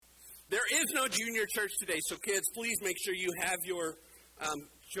is no junior church today, so kids, please make sure you have your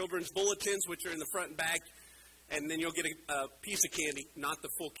children's bulletins, which are in the front and back, and then you'll get a piece of candy, not the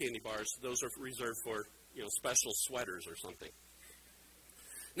full candy bars. Those are reserved for, special sweaters or something.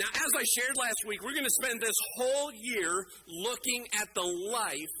 Now, as I shared last week, we're going to spend this whole year looking at the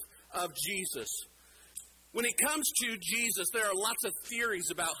life of Jesus. When it comes to Jesus, there are lots of theories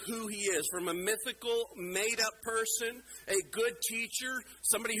about who he is, from a mythical, made-up person, a good teacher,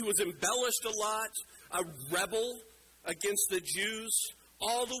 somebody who was embellished a lot, a rebel against the Jews,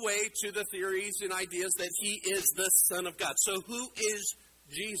 all the way to the theories and ideas that he is the Son of God. So who is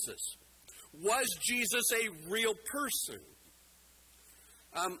Jesus? Was Jesus a real person?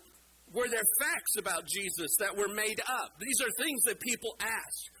 Were there facts about Jesus that were made up? These are things that people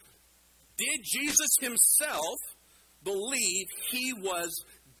ask. Did Jesus himself believe he was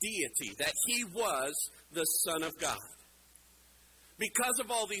deity, that he was the Son of God? Because of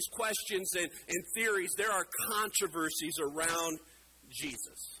all these questions and theories, there are controversies around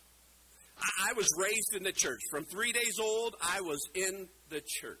Jesus. I was raised in the church. From 3 days old, I was in the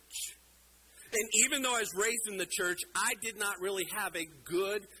church. And even though I was raised in the church, I did not really have a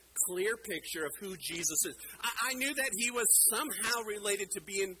good, clear picture of who Jesus is. I knew that he was somehow related to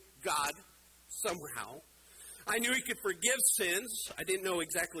being God, somehow. I knew he could forgive sins. I didn't know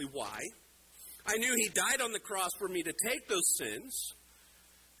exactly why. I knew he died on the cross for me to take those sins.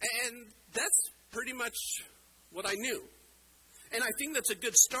 And that's pretty much what I knew. And I think that's a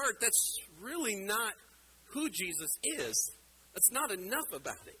good start. That's really not who Jesus is. That's not enough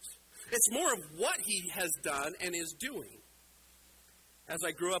about it. It's more of what he has done and is doing. As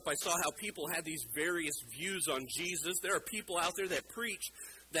I grew up, I saw how people had these various views on Jesus. There are people out there that preach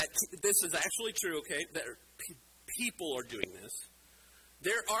that this is actually true, okay? That people are doing this.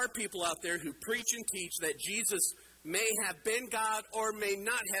 There are people out there who preach and teach that Jesus may have been God or may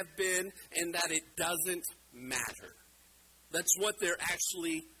not have been, and that it doesn't matter. That's what they're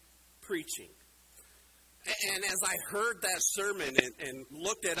actually preaching. And as I heard that sermon and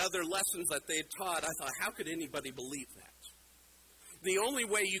looked at other lessons that they had taught, I thought, how could anybody believe that? The only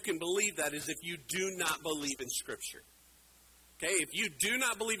way you can believe that is if you do not believe in Scripture. Okay, if you do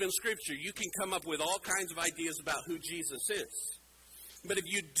not believe in Scripture, you can come up with all kinds of ideas about who Jesus is. But if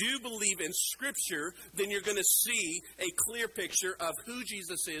you do believe in Scripture, then you're going to see a clear picture of who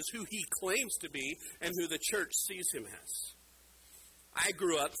Jesus is, who he claims to be, and who the church sees him as. I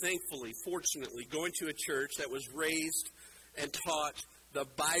grew up, thankfully, fortunately, going to a church that was raised and taught the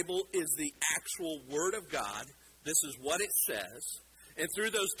Bible is the actual Word of God. This is what it says. And through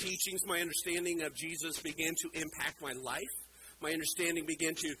those teachings, my understanding of Jesus began to impact my life. My understanding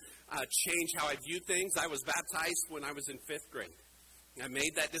began to change how I viewed things. I was baptized when I was in 5th grade. I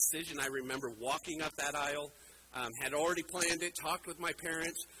made that decision. I remember walking up that aisle, had already planned it, talked with my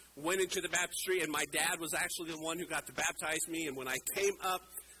parents, went into the baptistry, and my dad was actually the one who got to baptize me. And when I came up,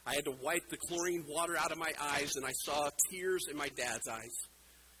 I had to wipe the chlorine water out of my eyes, and I saw tears in my dad's eyes.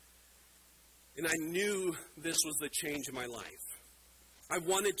 And I knew this was the change in my life. I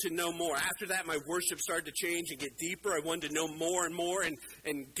wanted to know more. After that, my worship started to change and get deeper. I wanted to know more and more and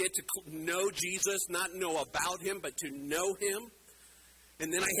get to know Jesus, not know about him, but to know him.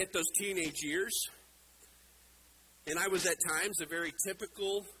 And then I hit those teenage years. And I was at times a very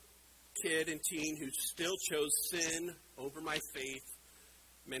typical kid and teen who still chose sin over my faith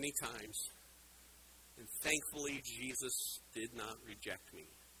many times. And thankfully, Jesus did not reject me,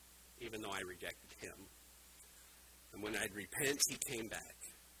 even though I rejected him. And when I'd repent, he came back,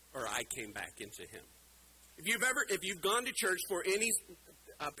 or I came back into him. If you've gone to church for any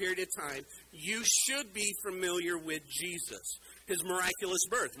period of time, you should be familiar with Jesus, his miraculous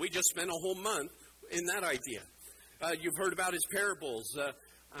birth. We just spent a whole month in that idea. You've heard about his parables,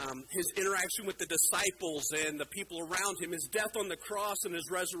 his interaction with the disciples and the people around him, his death on the cross and his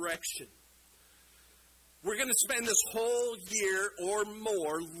resurrection. We're going to spend this whole year or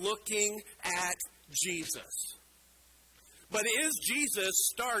more looking at Jesus. But is Jesus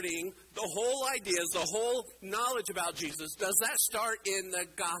starting the whole ideas, the whole knowledge about Jesus, does that start in the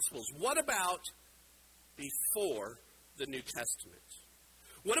Gospels? What about before the New Testament?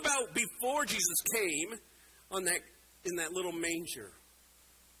 What about before Jesus came in that little manger?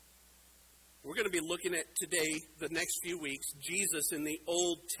 We're going to be looking at today, the next few weeks, Jesus in the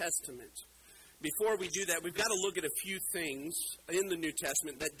Old Testament. Before we do that, we've got to look at a few things in the New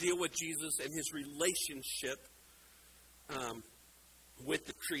Testament that deal with Jesus and his relationship with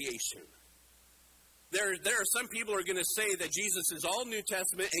the creation. There are some people who are going to say that Jesus is all New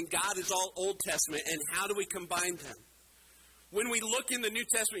Testament and God is all Old Testament, and how do we combine them? When we look in the New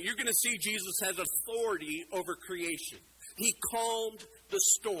Testament, you're going to see Jesus has authority over creation. He calmed the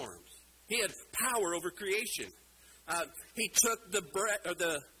storms. He had power over creation. He took the bread, or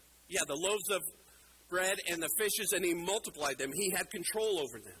the loaves of bread and the fishes, and he multiplied them. He had control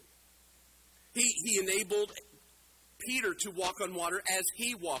over them. He enabled Peter to walk on water as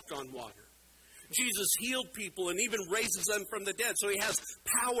he walked on water. Jesus healed people and even raises them from the dead. So he has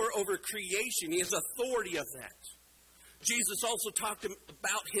power over creation. He has authority of that. Jesus also talked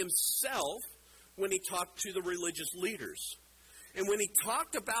about himself when he talked to the religious leaders. And when he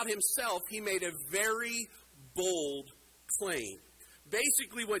talked about himself, he made a very bold claim.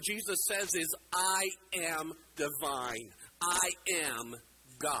 Basically what Jesus says is, I am divine. I am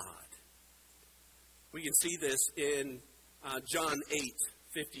God. We can see this in John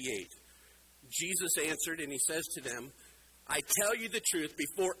 8:58. Jesus answered and he says to them, I tell you the truth,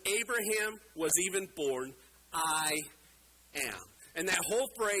 before Abraham was even born, I am. And that whole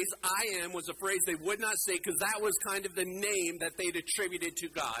phrase, I am, was a phrase they would not say because that was kind of the name that they'd attributed to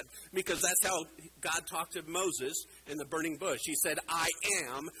God, because that's how God talked to Moses in the burning bush. He said, I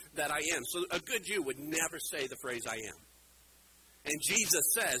am that I am. So a good Jew would never say the phrase I am. And Jesus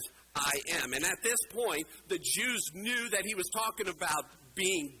says, I am. And at this point, the Jews knew that he was talking about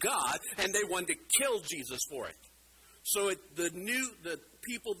being God, and they wanted to kill Jesus for it. So the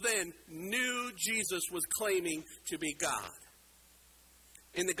people then knew Jesus was claiming to be God.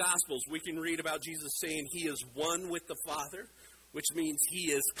 In the Gospels, we can read about Jesus saying he is one with the Father, which means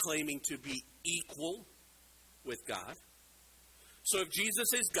he is claiming to be equal with God. So if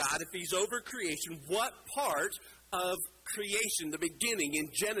Jesus is God, if he's over creation, what part of creation, the beginning in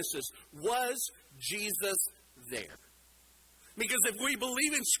Genesis, was Jesus there? Because if we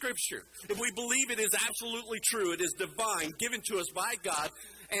believe in Scripture, if we believe it is absolutely true, it is divine, given to us by God,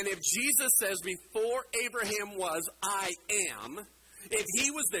 and if Jesus says before Abraham was, I am, if he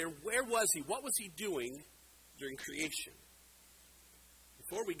was there, where was he? What was he doing during creation?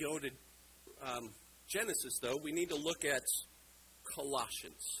 Before we go to Genesis, though, we need to look at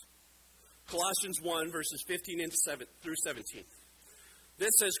Colossians. Colossians 1, verses 15 and 7 through 17.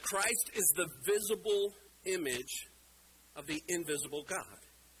 This says, Christ is the visible image of the invisible God.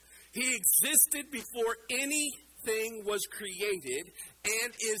 He existed before anything was created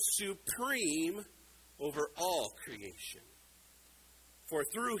and is supreme over all creation. For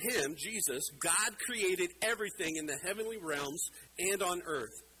through him, Jesus, God created everything in the heavenly realms and on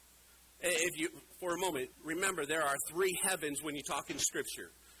earth. If you, for a moment, remember there are three heavens when you talk in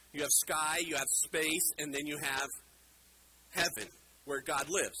Scripture. You have sky, you have space, and then you have heaven, where God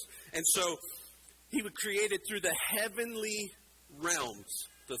lives. And so he was created through the heavenly realms,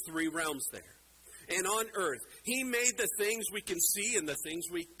 the three realms there. And on earth, he made the things we can see and the things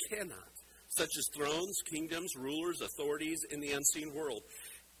we cannot, such as thrones, kingdoms, rulers, authorities in the unseen world.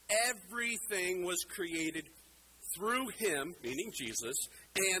 Everything was created through him, meaning Jesus,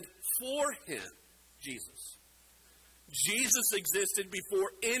 and for him, Jesus. Jesus existed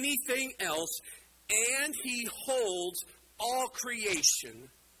before anything else, and he holds all creation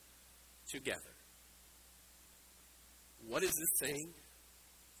together. What is this saying?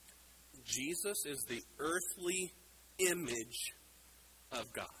 Jesus is the earthly image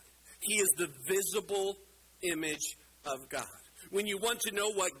of God. He is the visible image of God. When you want to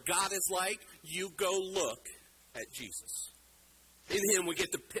know what God is like, you go look at Jesus. In him we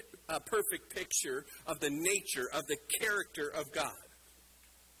get the perfect picture of the nature, of the character of God.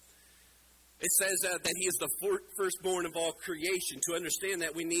 It says that he is the firstborn of all creation. To understand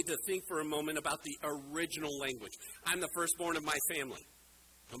that, we need to think for a moment about the original language. I'm the firstborn of my family,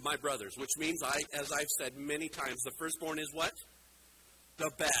 of my brothers, which means, as I've said many times, the firstborn is what? The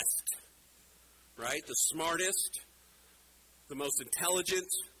best, right? The smartest, the most intelligent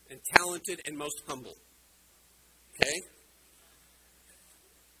and talented and most humble. Okay?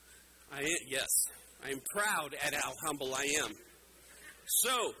 Yes, I am proud at how humble I am.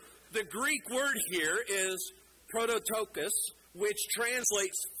 So, the Greek word here is prototokos, which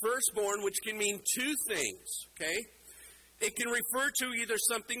translates firstborn, which can mean two things, okay? It can refer to either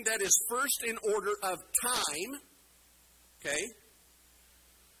something that is first in order of time, okay,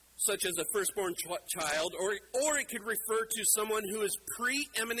 such as a firstborn child, or it could refer to someone who is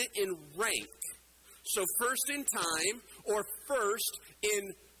preeminent in rank. So first in time or first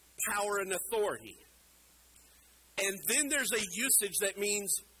in power and authority. And then there's a usage that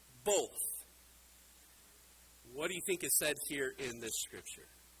means both. What do you think is said here in this scripture?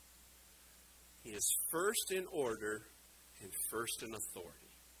 He is first in order and first in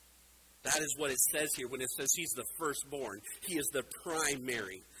authority. That is what it says here when it says he's the firstborn. He is the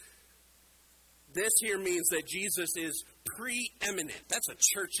primary. This here means that Jesus is preeminent. That's a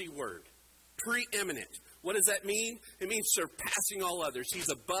churchy word. Preeminent. What does that mean? It means surpassing all others. He's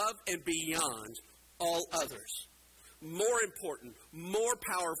above and beyond all others. More important, more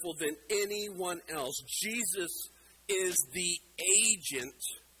powerful than anyone else. Jesus is the agent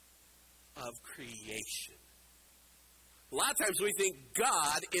of creation. A lot of times we think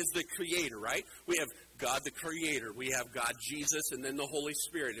God is the creator, right? We have God the creator. We have God Jesus and then the Holy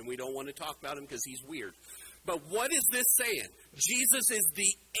Spirit. And we don't want to talk about him because he's weird. But what is this saying? Jesus is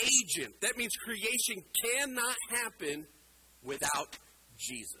the agent. That means creation cannot happen without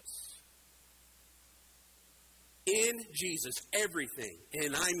Jesus. In Jesus, everything,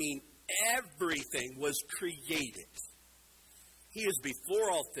 and I mean everything, was created. He is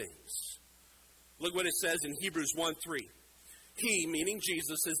before all things. Look what it says in Hebrews 1:3. He, meaning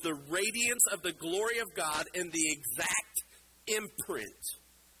Jesus, is the radiance of the glory of God and the exact imprint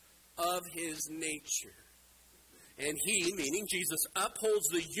of his nature. And he, meaning Jesus, upholds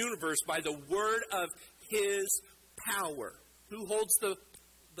the universe by the word of his power. Who holds the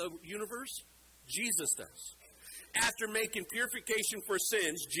universe? Jesus does. After making purification for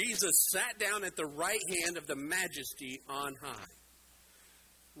sins, Jesus sat down at the right hand of the majesty on high.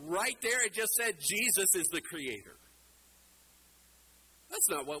 Right there, it just said Jesus is the creator. That's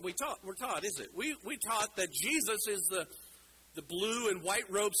not what we're taught, is it? We taught that Jesus is the blue and white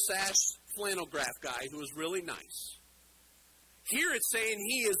robe sash flannel graph guy who is really nice. Here it's saying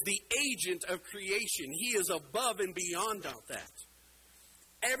he is the agent of creation. He is above and beyond all that.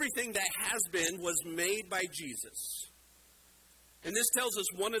 Everything that has been was made by Jesus. And this tells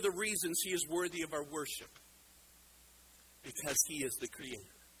us one of the reasons he is worthy of our worship. Because he is the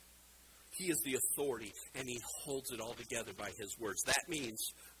creator. He is the authority, and he holds it all together by his words. That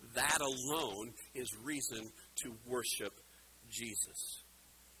means that alone is reason to worship Jesus.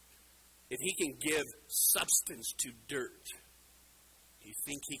 If he can give substance to dirt, do you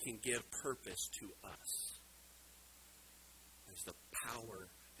think he can give purpose to us? There's the power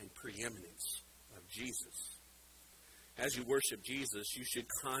and preeminence of Jesus. As you worship Jesus, you should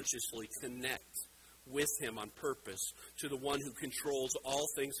consciously connect with him on purpose to the one who controls all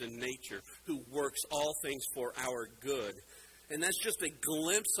things in nature, who works all things for our good. And that's just a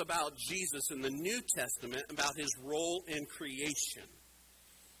glimpse about Jesus in the New Testament, about his role in creation.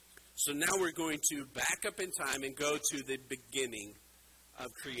 So now we're going to back up in time and go to the beginning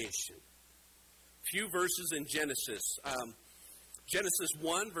of creation. A few verses in Genesis. Genesis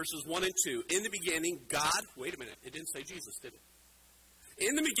 1, verses 1 and 2. In the beginning, God... Wait a minute. It didn't say Jesus, did it?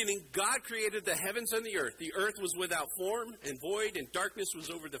 In the beginning, God created the heavens and the earth. The earth was without form and void, and darkness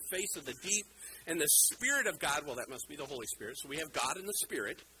was over the face of the deep. And the Spirit of God, well, that must be the Holy Spirit. So we have God and the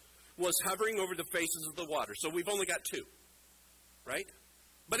Spirit, was hovering over the faces of the water. So we've only got two, right?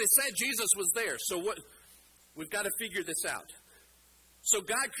 But it said Jesus was there. So what? We've got to figure this out. So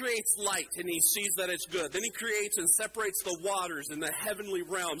God creates light, and he sees that it's good. Then he creates and separates the waters in the heavenly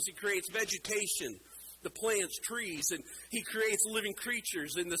realms. He creates vegetation, the plants, trees, and he creates living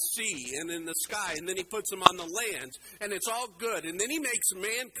creatures in the sea and in the sky, and then he puts them on the land, and it's all good. And then he makes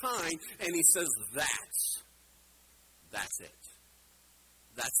mankind, and he says, that's it.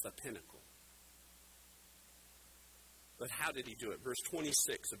 That's the pinnacle. But how did he do it? Verse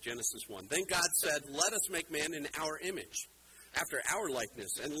 26 of Genesis 1. Then God said, let us make man in our image, after our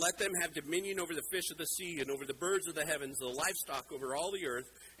likeness, and let them have dominion over the fish of the sea, and over the birds of the heavens, the livestock, over all the earth,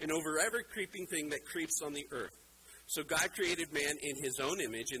 and over every creeping thing that creeps on the earth. So God created man in his own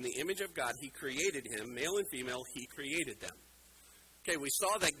image. In the image of God, he created him. Male and female, he created them. Okay, we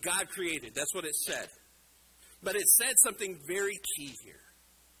saw that God created. That's what it said. But it said something very key here.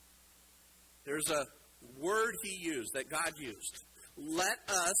 There's a word he used, that God used. Let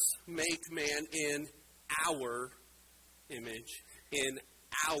us make man in our image, in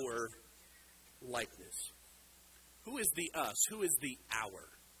our likeness. Who is the us? Who is the our?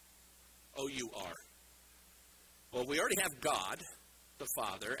 O-U-R. Well, we already have God, the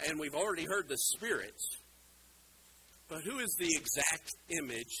Father, and we've already heard the Spirit. But who is the exact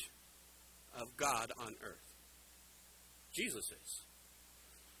image of God on earth? Jesus is.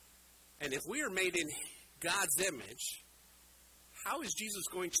 And if we are made in God's image, how is Jesus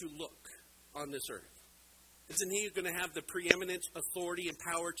going to look on this earth? Isn't he going to have the preeminent authority and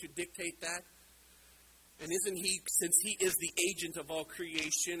power to dictate that? And isn't he, since he is the agent of all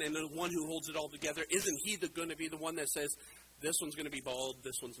creation and the one who holds it all together, isn't he going to be the one that says, this one's going to be bald,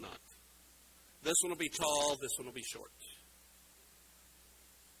 this one's not? This one will be tall, this one will be short.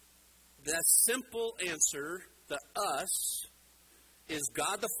 The simple answer, the us, is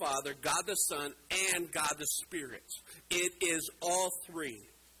God the Father, God the Son, and God the Spirit. It is all three.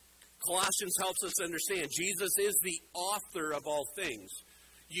 Colossians helps us understand Jesus is the author of all things.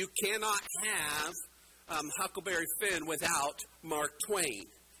 You cannot have Huckleberry Finn without Mark Twain.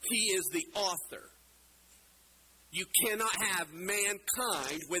 He is the author. You cannot have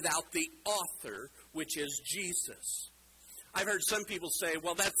mankind without the author, which is Jesus. I've heard some people say,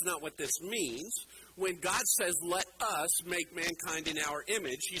 well, that's not what this means. When God says, let us make mankind in our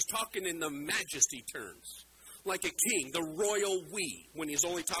image, he's talking in the majesty terms. Like a king, the royal we. When he's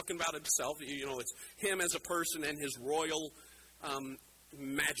only talking about himself, it's him as a person and his royal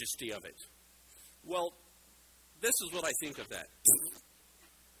majesty of it. Well, this is what I think of that.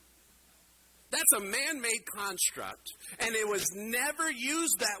 That's a man-made construct, and it was never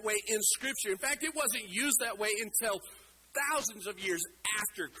used that way in Scripture. In fact, it wasn't used that way until thousands of years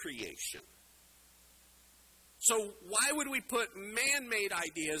after creation. So why would we put man-made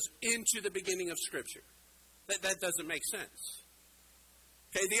ideas into the beginning of Scripture? That doesn't make sense.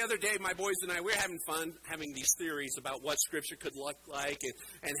 Okay, the other day, my boys and I, we were having fun having these theories about what Scripture could look like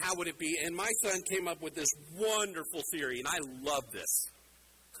and how would it be. And my son came up with this wonderful theory, and I love this.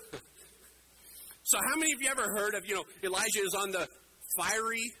 So how many of you ever heard of, Elijah is on the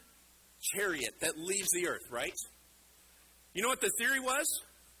fiery chariot that leaves the earth, right? You know what the theory was?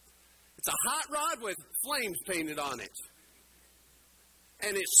 It's a hot rod with flames painted on it.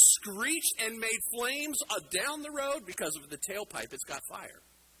 And it screeched and made flames down the road because of the tailpipe. It's got fire.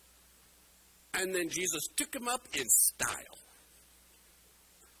 And then Jesus took him up in style.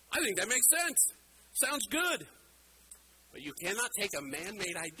 I think that makes sense. Sounds good. But you cannot take a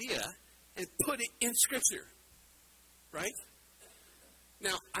man-made idea and put it in Scripture. Right?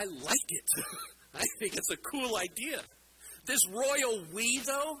 Now, I like it. I think it's a cool idea. This royal we,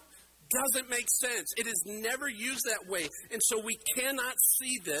 though, doesn't make sense. It is never used that way. And so we cannot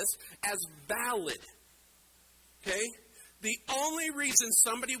see this as valid. Okay? The only reason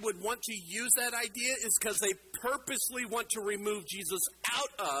somebody would want to use that idea is because they purposely want to remove Jesus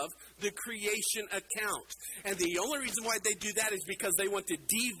out of the creation account. And the only reason why they do that is because they want to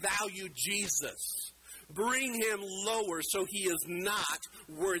devalue Jesus. Bring him lower so he is not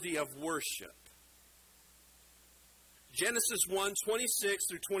worthy of worship. Genesis 1, 26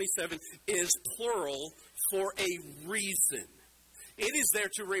 through 27 is plural for a reason. It is there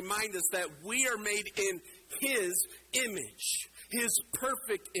to remind us that we are made in his image, his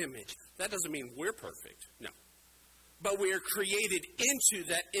perfect image. That doesn't mean we're perfect, no. But we are created into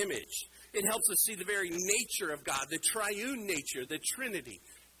that image. It helps us see the very nature of God, the triune nature, the Trinity.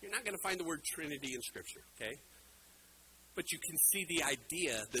 You're not going to find the word Trinity in Scripture, okay? But you can see the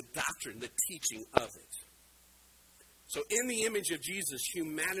idea, the doctrine, the teaching of it. So in the image of Jesus,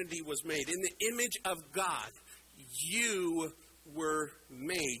 humanity was made. In the image of God, you were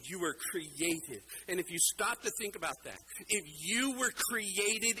made. You were created. And if you stop to think about that, if you were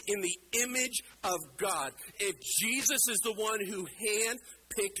created in the image of God, if Jesus is the one who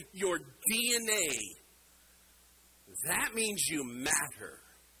handpicked your DNA, that means you matter.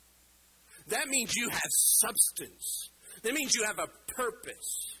 That means you have substance. That means you have a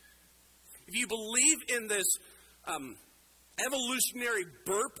purpose. If you believe in this evolutionary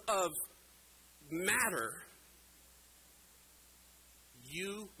burp of matter,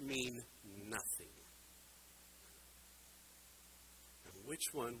 you mean nothing. And which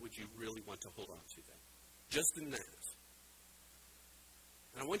one would you really want to hold on to then? Just in that.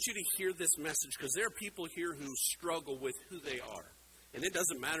 And I want you to hear this message because there are people here who struggle with who they are. And it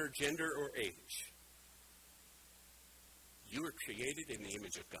doesn't matter gender or age. You were created in the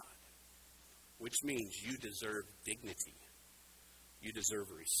image of God, which means you deserve dignity. You deserve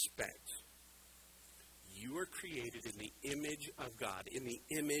respect. You are created in the image of God, in the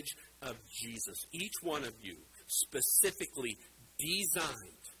image of Jesus. Each one of you specifically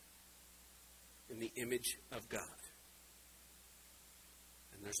designed in the image of God.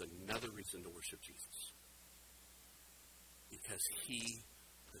 And there's another reason to worship Jesus. Because he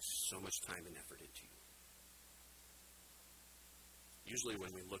puts so much time and effort into you. Usually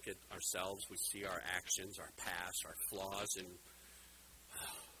when we look at ourselves, we see our actions, our past, our flaws, and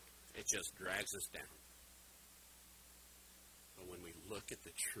it just drags us down. But when we look at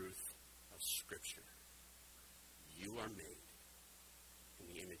the truth of Scripture, you are made in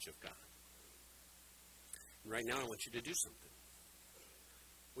the image of God. And right now I want you to do something.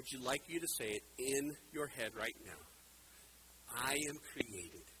 Would you like you to say it in your head right now? I am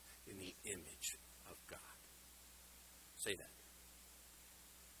created in the image of God. Say that.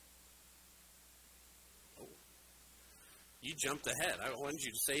 Oh. You jumped ahead. I wanted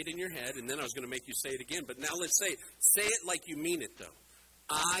you to say it in your head, and then I was going to make you say it again. But now let's say it. Say it like you mean it, though.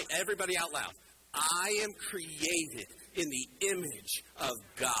 Everybody out loud. I am created in the image of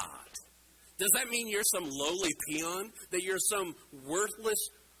God. Does that mean you're some lowly peon? That you're some worthless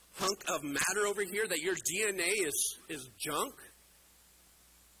hunk of matter over here, that your DNA is junk.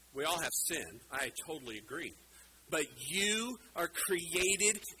 We all have sin. I totally agree. But you are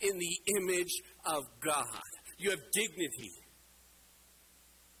created in the image of God. You have dignity.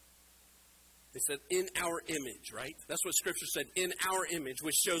 They said, in our image, right? That's what Scripture said, in our image,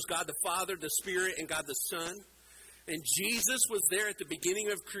 which shows God the Father, the Spirit, and God the Son. And Jesus was there at the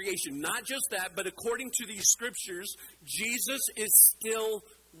beginning of creation. Not just that, but according to these Scriptures, Jesus is still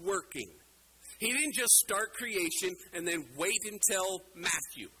working. He didn't just start creation and then wait until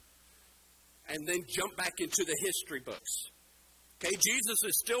Matthew and then jump back into the history books. Okay, Jesus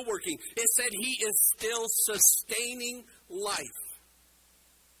is still working. It said he is still sustaining life.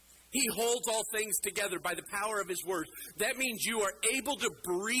 He holds all things together by the power of his word. That means you are able to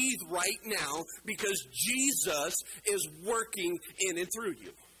breathe right now because Jesus is working in and through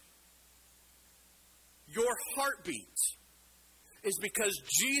you. Your heartbeat is because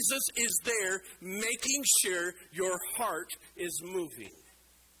Jesus is there making sure your heart is moving.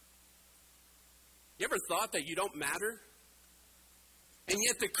 You ever thought that you don't matter? And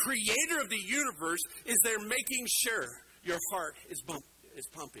yet the creator of the universe is there making sure your heart is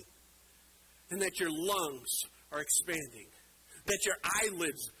pumping. And that your lungs are expanding. That your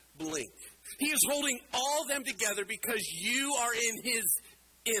eyelids blink. He is holding all them together because you are in his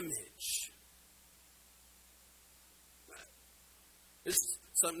image. This is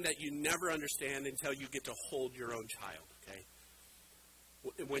something that you never understand until you get to hold your own child,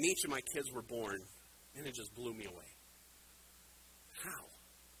 okay? When each of my kids were born, and it just blew me away. How?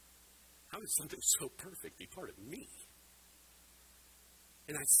 How did something so perfect be part of me?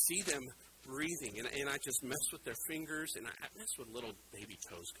 And I see them breathing, and I just mess with their fingers, and I mess with little baby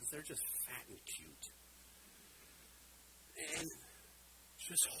toes because they're just fat and cute. And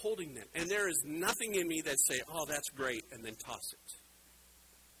just holding them. And there is nothing in me that say, oh, that's great, and then toss it.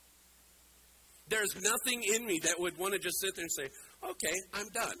 There's nothing in me that would want to just sit there and say, okay, I'm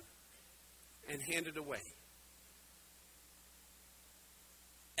done, and hand it away.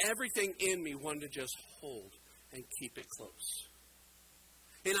 Everything in me wanted to just hold and keep it close.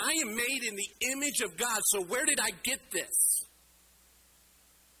 And I am made in the image of God, so where did I get this?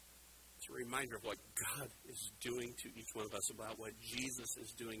 It's a reminder of what God is doing to each one of us, about what Jesus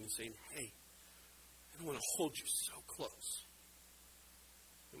is doing, and saying, hey, I don't want to hold you so close.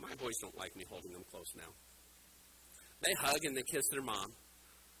 And my boys don't like me holding them close now. They hug and they kiss their mom.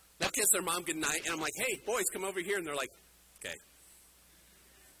 They'll kiss their mom goodnight, and I'm like, hey, boys, come over here. And they're like, okay.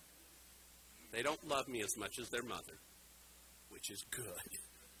 They don't love me as much as their mother, which is good.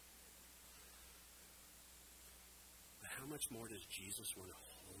 But how much more does Jesus want to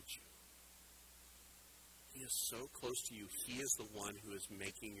hold you? He is so close to you. He is the one who is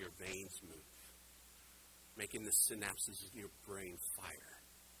making your veins move, making the synapses in your brain fire.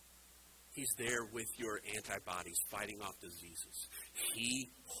 He's there with your antibodies fighting off diseases. He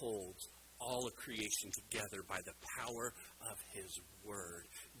holds all of creation together by the power of his word.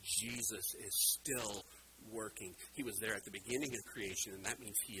 Jesus is still working. He was there at the beginning of creation, and that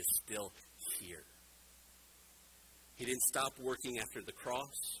means he is still here. He didn't stop working after the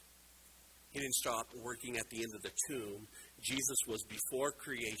cross. He didn't stop working at the end of the tomb. Jesus was before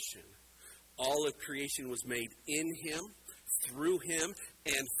creation. All of creation was made in him, through him,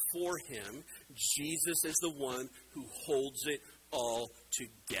 and for him. Jesus is the one who holds it all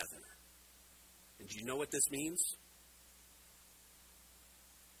together. And do you know what this means?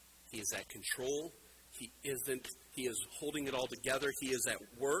 He is at control. He is holding it all together. He is at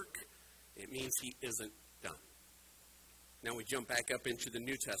work. It means he isn't done. Now we jump back up into the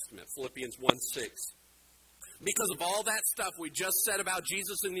New Testament, Philippians 1:6. Because of all that stuff we just said about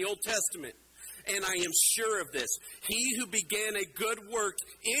Jesus in the Old Testament, and I am sure of this, he who began a good work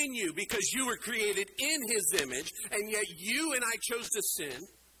in you, because you were created in his image, and yet you and I chose to sin,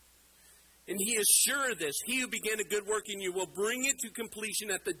 and he is sure of this, he who began a good work in you will bring it to completion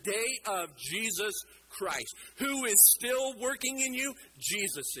at the day of Jesus Christ. Who is still working in you?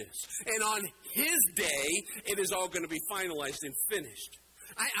 Jesus is. And on his day, it is all going to be finalized and finished.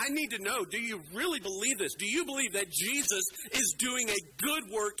 I need to know, do you really believe this? Do you believe that Jesus is doing a good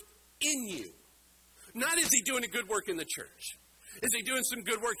work in you? Not is he doing a good work in the church. Is he doing some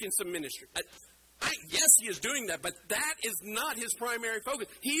good work in some ministry? Yes, he is doing that, but that is not his primary focus.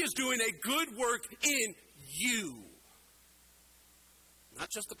 He is doing a good work in you. Not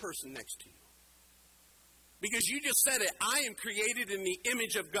just the person next to you. Because you just said it, I am created in the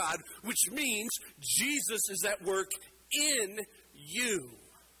image of God, which means Jesus is at work in you.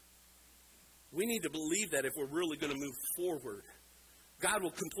 We need to believe that if we're really going to move forward. God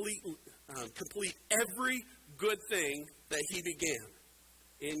will complete every good thing that he began.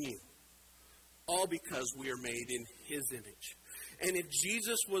 in you. All because we are made in his image. And if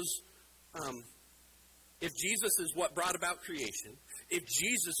Jesus is what brought about creation, if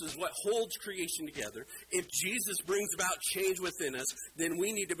Jesus is what holds creation together, if Jesus brings about change within us, then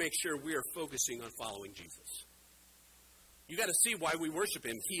we need to make sure we are focusing on following Jesus. You got to see why we worship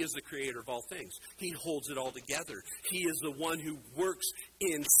him. He is the creator of all things. He holds it all together. He is the one who works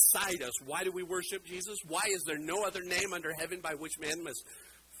inside us. Why do we worship Jesus? Why is there no other name under heaven by which man must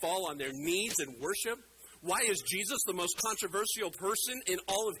fall on their knees and worship? Why is Jesus the most controversial person in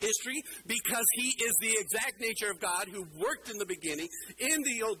all of history? Because he is the exact nature of God who worked in the beginning, in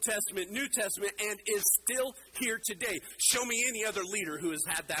the Old Testament, New Testament, and is still here today. Show me any other leader who has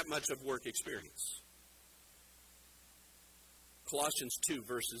had that much of work experience. Colossians 2,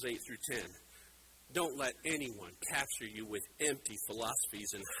 verses 8 through 10. Don't let anyone capture you with empty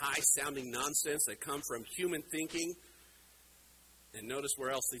philosophies and high-sounding nonsense that come from human thinking. And notice where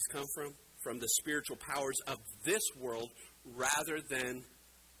else these come from. From the spiritual powers of this world rather than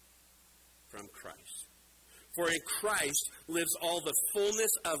from Christ. For in Christ lives all the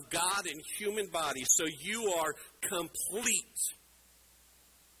fullness of God in human body, so you are complete.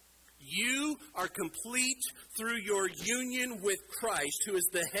 You are complete through your union with Christ, who is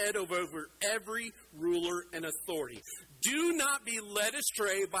the head over every ruler and authority. Do not be led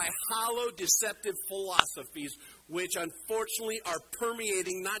astray by hollow, deceptive philosophies, which unfortunately are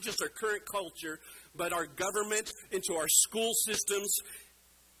permeating not just our current culture, but our government, into our school systems,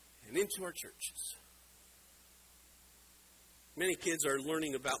 and into our churches. Many kids are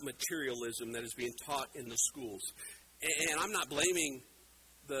learning about materialism that is being taught in the schools. And I'm not blaming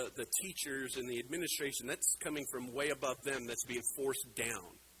the teachers and the administration. That's coming from way above them. That's being forced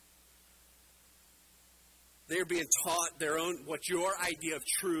down. They're being taught their own, what your idea of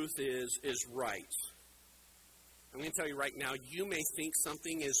truth is right. I'm going to tell you right now, you may think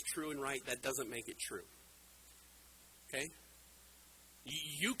something is true and right. That doesn't make it true. Okay?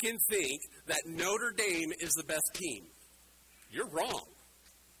 You can think that Notre Dame is the best team. You're wrong.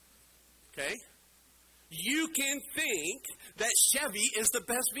 Okay? You can think that Chevy is the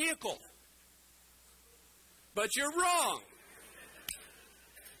best vehicle. But you're wrong.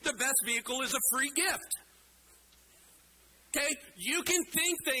 The best vehicle is a free gift. Okay? You can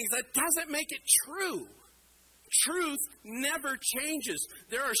think things. That doesn't make it true. Truth never changes.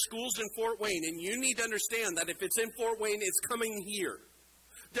 There are schools in Fort Wayne, and you need to understand that if it's in Fort Wayne, it's coming here.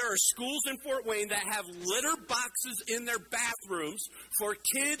 There are schools in Fort Wayne that have litter boxes in their bathrooms for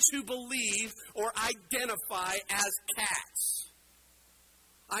kids who believe or identify as cats.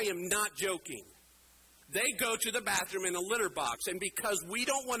 I am not joking. They go to the bathroom in a litter box, and because we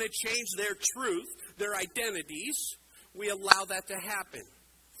don't want to change their truth, their identities, we allow that to happen.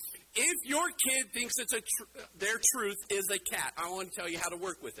 If your kid thinks their truth is a cat, I want to tell you how to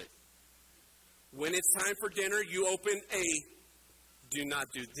work with it. When it's time for dinner, you open a... Do not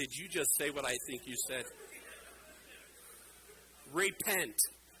do... Did you just say what I think you said? Repent.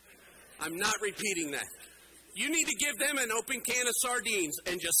 I'm not repeating that. You need to give them an open can of sardines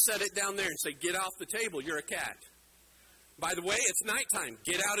and just set it down there and say, get off the table, you're a cat. By the way, it's nighttime.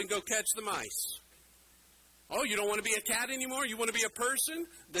 Get out and go catch the mice. Oh, you don't want to be a cat anymore? You want to be a person?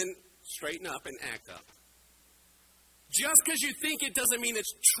 Then straighten up and act up. Just because you think it doesn't mean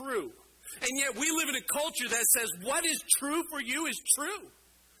it's true. And yet we live in a culture that says what is true for you is true.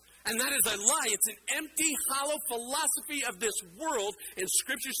 And that is a lie. It's an empty, hollow philosophy of this world. And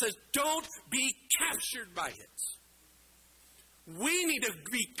Scripture says don't be captured by it. We need to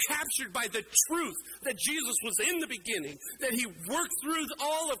be captured by the truth that Jesus was in the beginning, that he worked through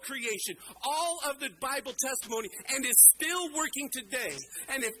all of creation, all of the Bible testimony, and is still working today.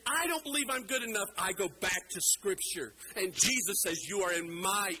 And if I don't believe I'm good enough, I go back to Scripture. And Jesus says, you are in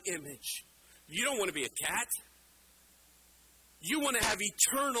my image. You don't want to be a cat. You want to have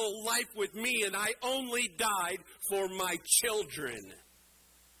eternal life with me, and I only died for my children.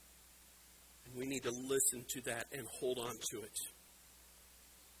 And we need to listen to that and hold on to it.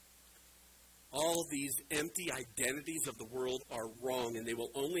 All these empty identities of the world are wrong, and they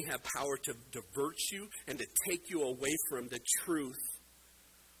will only have power to divert you and to take you away from the truth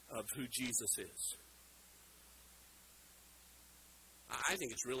of who Jesus is. I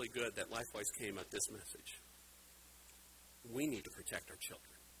think it's really good that LifeWise came at this message. We need to protect our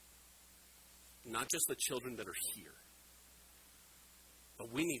children. Not just the children that are here,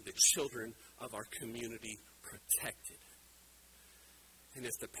 but we need the children of our community protected. And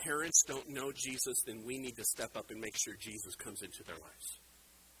if the parents don't know Jesus, then we need to step up and make sure Jesus comes into their lives.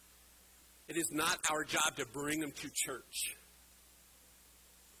 It is not our job to bring them to church.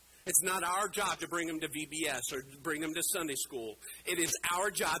 It's not our job to bring them to VBS or bring them to Sunday school. It is our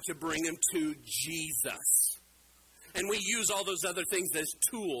job to bring them to Jesus. And we use all those other things as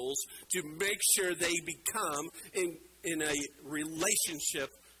tools to make sure they become in a relationship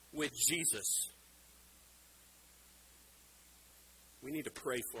with Jesus. We need to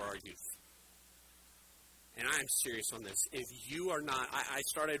pray for our youth. And I'm serious on this. If you are not, I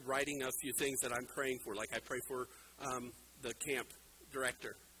started writing a few things that I'm praying for. Like I pray for the camp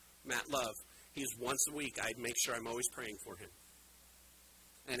director, Matt Love. He's once a week. I make sure I'm always praying for him.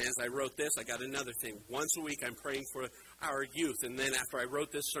 And as I wrote this, I got another thing. Once a week, I'm praying for our youth. And then after I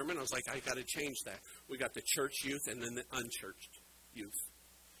wrote this sermon, I was like, I got to change that. We got the church youth and then the unchurched youth.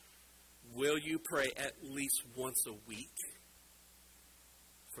 Will you pray at least once a week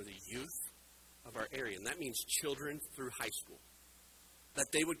for the youth of our area? And that means children through high school. That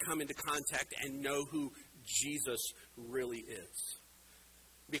they would come into contact and know who Jesus really is.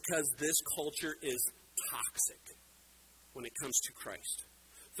 Because this culture is toxic when it comes to Christ.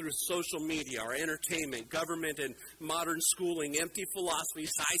 Through social media, our entertainment, government, and modern schooling, empty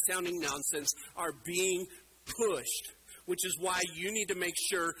philosophies, high-sounding nonsense are being pushed. Which is why you need to make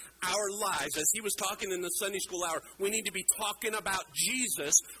sure our lives, as he was talking in the Sunday school hour, we need to be talking about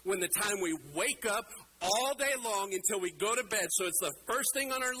Jesus when the time we wake up all day long until we go to bed. So it's the first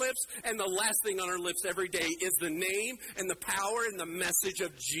thing on our lips and the last thing on our lips every day is the name and the power and the message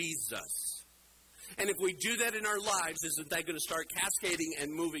of Jesus. And if we do that in our lives, isn't that going to start cascading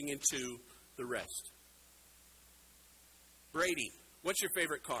and moving into the rest? Brady, what's your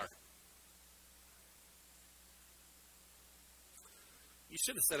favorite car? You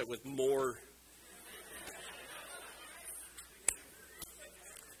should have said it with more.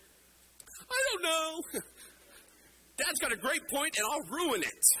 I don't know. Dad's got a great point, and I'll ruin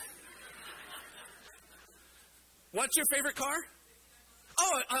it. What's your favorite car?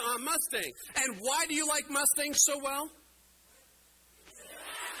 Oh, a Mustang. And why do you like Mustangs so well?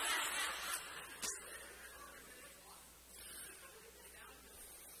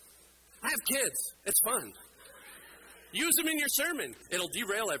 I have kids. It's fun. Use them in your sermon. It'll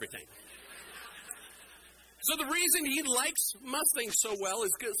derail everything. So the reason he likes Mustangs so well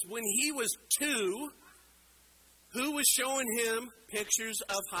is because when he was 2, who was showing him pictures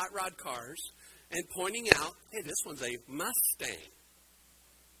of hot rod cars and pointing out, hey, this one's a Mustang.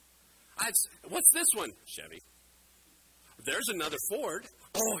 What's this one? Chevy. There's another Ford.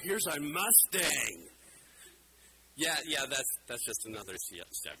 Oh, here's a Mustang. Yeah, that's just another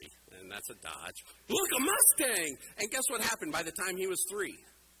Chevy, and that's a Dodge. Look, a Mustang! And guess what happened by the time he was 3?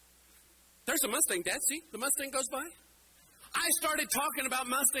 There's a Mustang, Dad. See, the Mustang goes by. I started talking about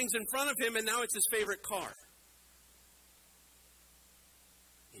Mustangs in front of him, and now it's his favorite car.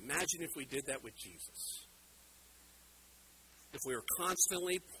 Imagine if we did that with Jesus. If we were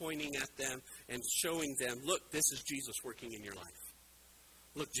constantly pointing at them and showing them, look, this is Jesus working in your life.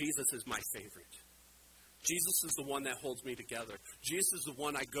 Look, Jesus is my favorite. Jesus is the one that holds me together. Jesus is the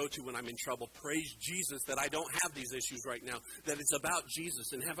one I go to when I'm in trouble. Praise Jesus that I don't have these issues right now, that it's about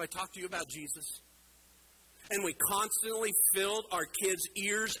Jesus. And have I talked to you about Jesus? And we constantly filled our kids'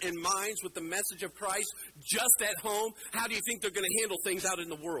 ears and minds with the message of Christ just at home. How do you think they're going to handle things out in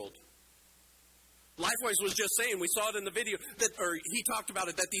the world? Lifewise was just saying, we saw it in the video, or he talked about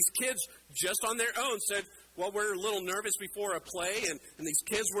it, that these kids just on their own said, well, we're a little nervous before a play, and these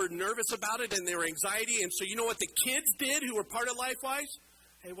kids were nervous about it, and their anxiety. And so you know what the kids did who were part of Lifewise?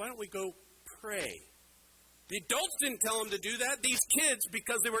 Hey, why don't we go pray? The adults didn't tell them to do that. These kids,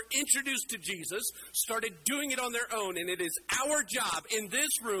 because they were introduced to Jesus, started doing it on their own. And it is our job in this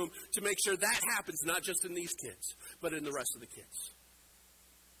room to make sure that happens, not just in these kids, but in the rest of the kids.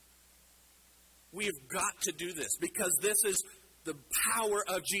 We've got to do this because this is the power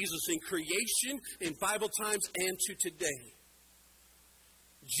of Jesus in creation, in Bible times, and to today.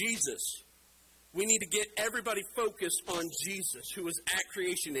 Jesus. We need to get everybody focused on Jesus, who was at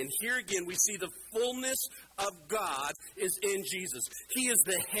creation. And here again, we see the fullness of God is in Jesus. He is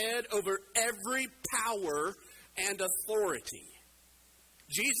the head over every power and authority.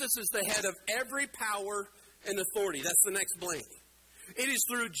 Jesus is the head of every power and authority. That's the next blank. It is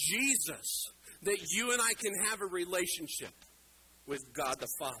through Jesus that you and I can have a relationship with God the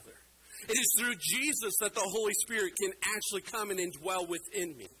Father. It is through Jesus that the Holy Spirit can actually come and indwell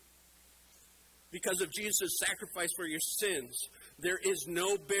within me. Because of Jesus' sacrifice for your sins, there is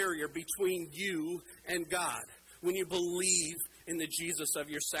no barrier between you and God when you believe in the Jesus of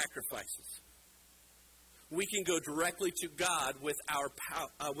your sacrifices. We can go directly to God with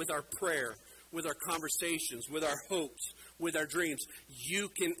our prayer, with our conversations, with our hopes, with our dreams, you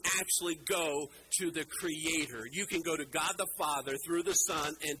can actually go to the Creator. You can go to God the Father through the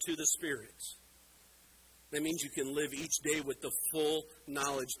Son and to the Spirit. That means you can live each day with the full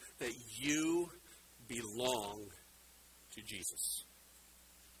knowledge that you belong to Jesus.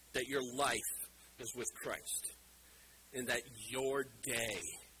 That your life is with Christ. And that your day,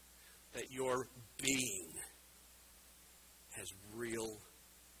 that your being has real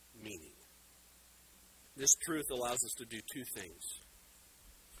meaning. This truth allows us to do two things.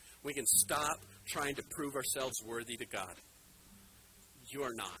 We can stop trying to prove ourselves worthy to God. You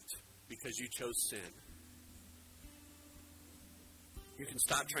are not, because you chose sin. You can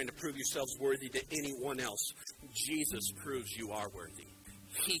stop trying to prove yourselves worthy to anyone else. Jesus proves you are worthy.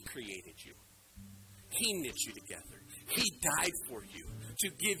 He created you. He knit you together. He died for you to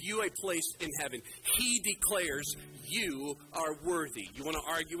give you a place in heaven. He declares you are worthy. You want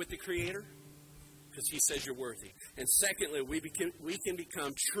to argue with the Creator? Because He says you're worthy. And secondly, we can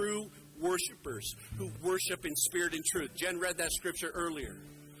become true worshipers who worship in spirit and truth. Jen read that scripture earlier.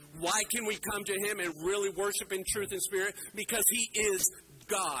 Why can we come to Him and really worship in truth and spirit? Because He is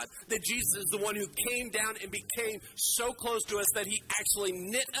God. That Jesus is the one who came down and became so close to us that He actually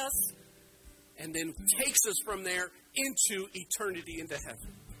knit us and then takes us from there into eternity, into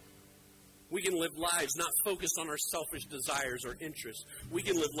heaven. We can live lives not focused on our selfish desires or interests. We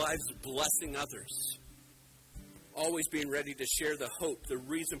can live lives blessing others. Always being ready to share the hope, the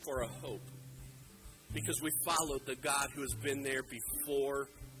reason for a hope. Because we followed the God who has been there before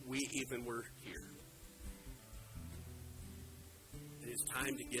we even were here. It is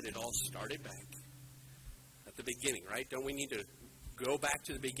time to get it all started back. At the beginning, right? Don't we need to go back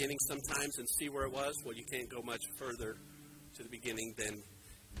to the beginning sometimes and see where it was? Well, you can't go much further to the beginning than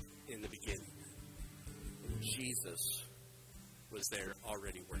in the beginning. And Jesus was there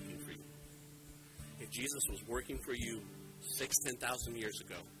already working for you. If Jesus was working for you 10,000 years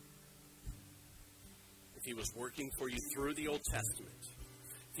ago, if He was working for you through the Old Testament,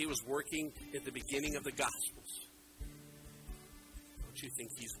 if He was working at the beginning of the Gospels, don't you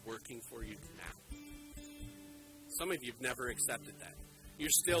think He's working for you now? Some of you have never accepted that. You're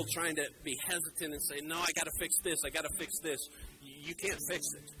still trying to be hesitant and say, no, I got to fix this, I got to fix this. You can't fix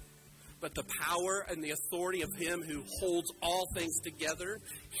it. But the power and the authority of Him who holds all things together,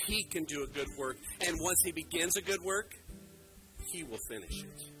 He can do a good work. And once He begins a good work, He will finish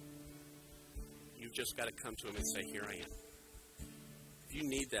it. You've just got to come to Him and say, here I am. If you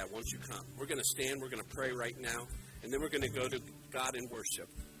need that, once you come, we're going to stand, we're going to pray right now, and then we're going to go to God in worship.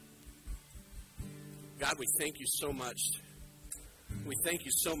 God, we thank You so much. We thank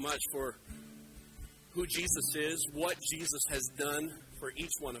You so much for who Jesus is, what Jesus has done for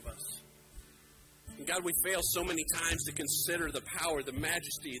each one of us. And God, we fail so many times to consider the power, the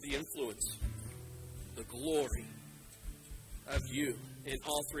majesty, the influence, the glory of You in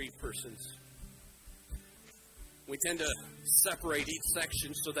all three persons. We tend to separate each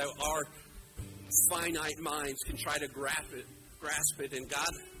section so that our finite minds can try to grasp it. And God,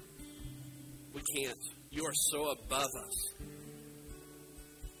 we can't. You are so above us.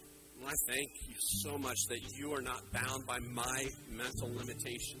 And I thank You so much that You are not bound by my mental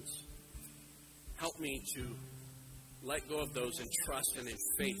limitations. Help me to let go of those in trust and in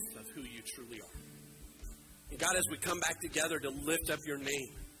faith of who You truly are. And God, as we come back together to lift up Your name,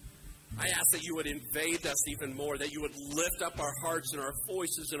 I ask that You would invade us even more, that You would lift up our hearts and our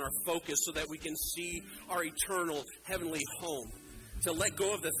voices and our focus so that we can see our eternal heavenly home. To let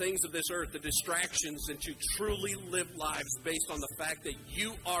go of the things of this earth, the distractions, and to truly live lives based on the fact that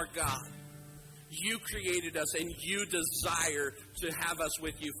You are God. You created us and You desire to have us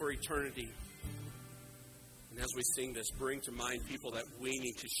with You for eternity. And as we sing this, bring to mind people that we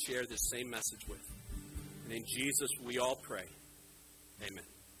need to share this same message with. And in Jesus, we all pray. Amen.